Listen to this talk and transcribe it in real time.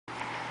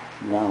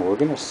Now we're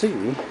going to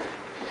see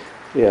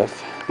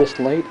if this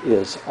light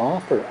is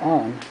off or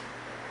on,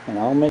 and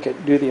I'll make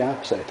it do the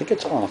opposite. I think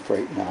it's off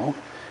right now.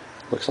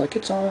 Looks like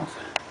it's off.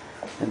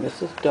 And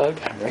this is Doug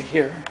right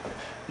here.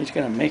 He's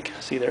going to make,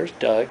 see there's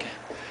Doug.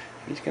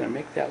 He's going to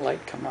make that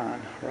light come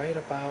on right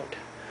about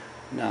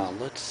now.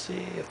 Let's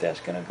see if that's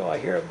going to go. I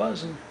hear a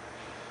buzzing.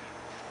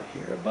 I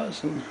hear a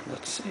buzzing.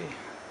 Let's see.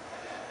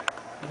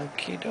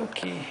 Okie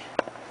dokie.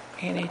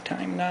 Any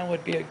time now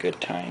would be a good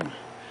time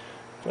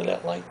for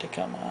that light to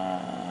come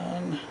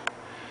on.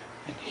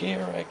 And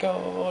here I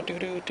go. Do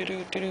do do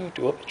do do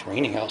do. Oh, it's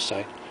raining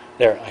outside.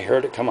 There, I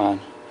heard it come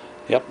on.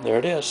 Yep, there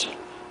it is.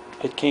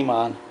 It came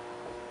on.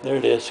 There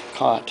it is,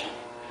 caught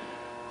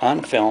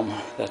on film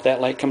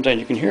that light comes on.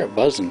 You can hear it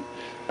buzzing,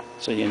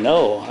 so you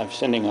know I'm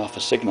sending off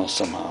a signal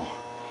somehow.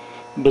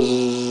 Buzz.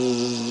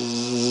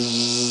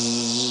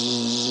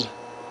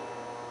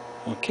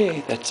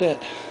 Okay, that's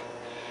it.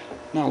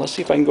 Now let's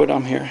see if I can go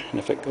down here, and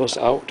if it goes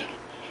out,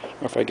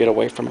 or if I get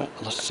away from it.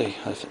 Let's see.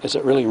 Is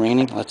it really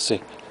raining? Let's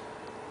see.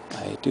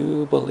 I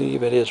do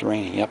believe it is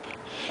raining. Yep.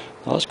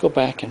 Now let's go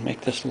back and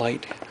make this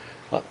light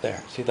up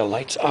there. See, the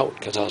light's out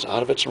because I was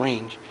out of its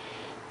range.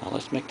 Now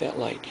let's make that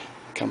light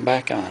come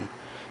back on.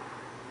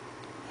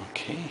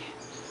 Okay.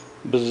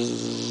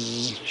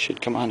 Buzz.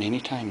 Should come on any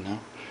time now.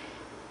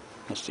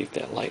 Let's see if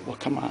that light will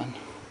come on.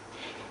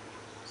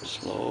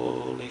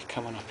 Slowly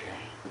coming up here.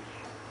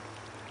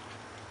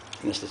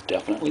 And this is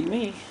definitely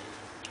me.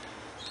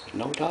 There's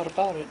no doubt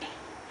about it.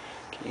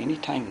 Okay, any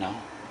time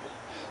now.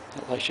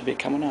 That light should be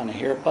coming on. I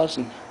hear it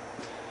buzzing.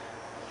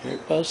 Hear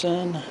it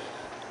buzzing.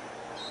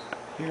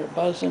 Hear it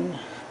buzzing.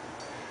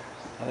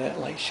 Now that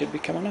light should be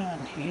coming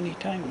on any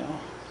time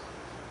now.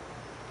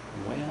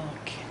 Well,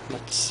 okay,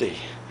 let's see.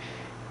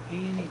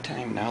 Any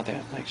time now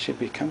that light should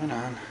be coming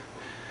on.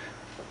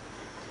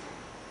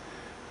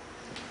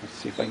 Let's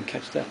see if I can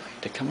catch that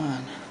light to come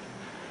on.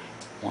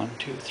 1,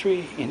 2,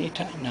 3. Any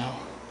time now.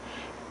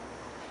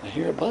 I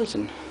hear it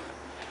buzzing.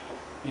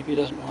 Maybe it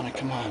doesn't want to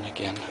come on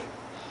again.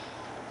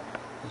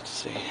 Let's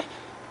see.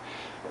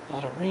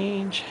 Out of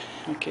range.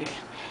 Okay.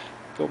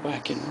 Go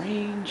back in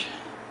range.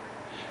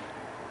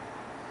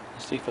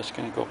 Let's see if it's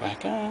going to go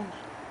back on.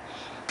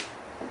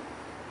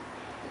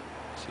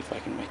 See if I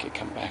can make it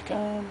come back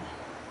on.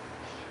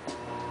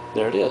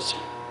 There it is.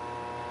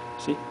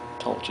 See?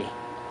 Told you.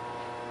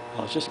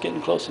 I was just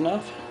getting close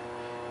enough.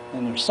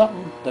 And there's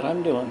something that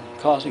I'm doing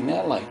causing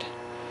that light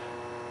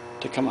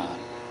to come on.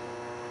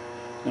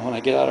 And when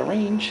I get out of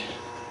range,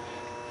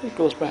 it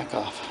goes back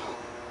off.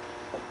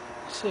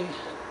 Let's see.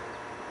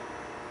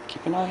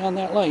 Keep an eye on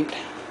that light.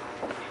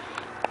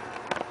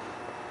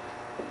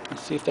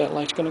 Let's see if that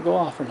light's going to go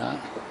off or not.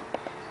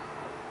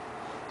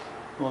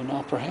 Well,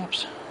 now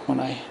perhaps when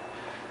I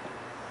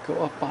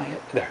go up by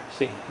it, there,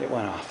 see, it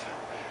went off.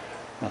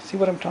 Now see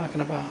what I'm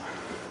talking about?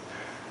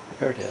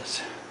 There it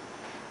is.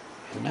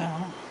 And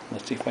now,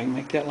 let's see if I can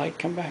make that light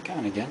come back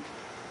on again.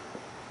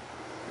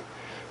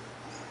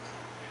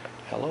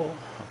 Hello.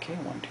 Okay,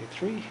 1, 2,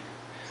 3.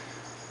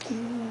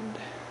 And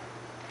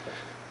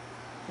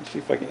let's see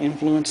if I can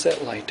influence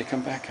that light to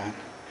come back on.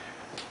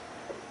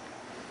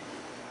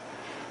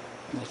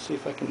 Let's see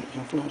if I can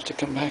influence to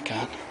come back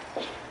on.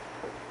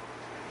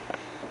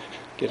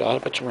 Get out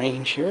of its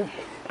range here.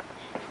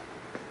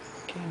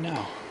 Okay,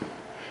 now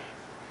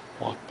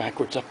walk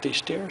backwards up these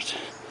stairs.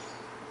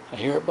 I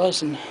hear it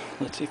buzzing.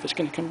 Let's see if it's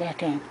going to come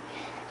back on.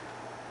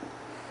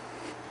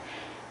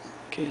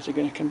 Okay, is it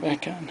going to come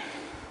back on?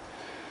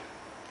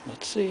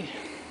 Let's see.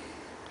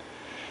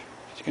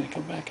 Is it going to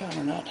come back on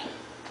or not?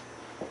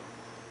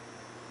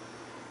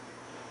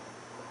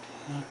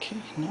 Okay,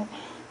 nope.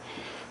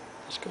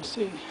 Let's go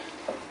see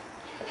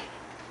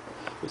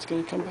if it's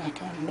going to come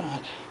back on or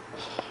not.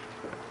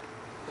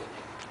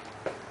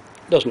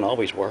 Doesn't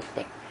always work,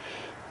 but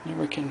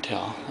never can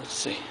tell. Let's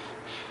see.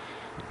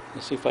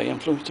 Let's see if I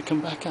influence to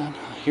come back on.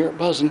 I hear it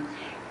buzzing.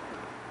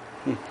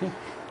 Let's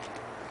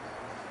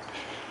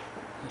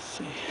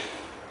see.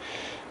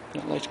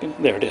 That light's going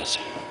to... There it is.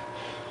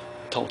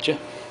 Told you.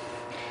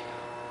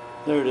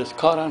 There it is.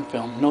 Caught on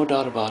film. No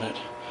doubt about it.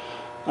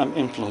 I'm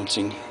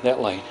influencing that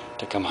light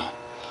to come on.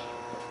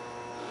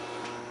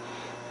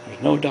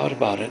 There's no doubt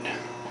about it.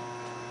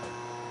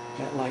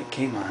 That light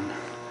came on.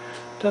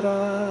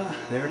 Ta-da!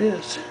 There it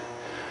is.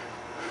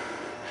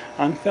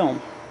 On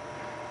film.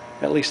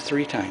 At least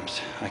 3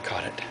 times I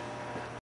caught it.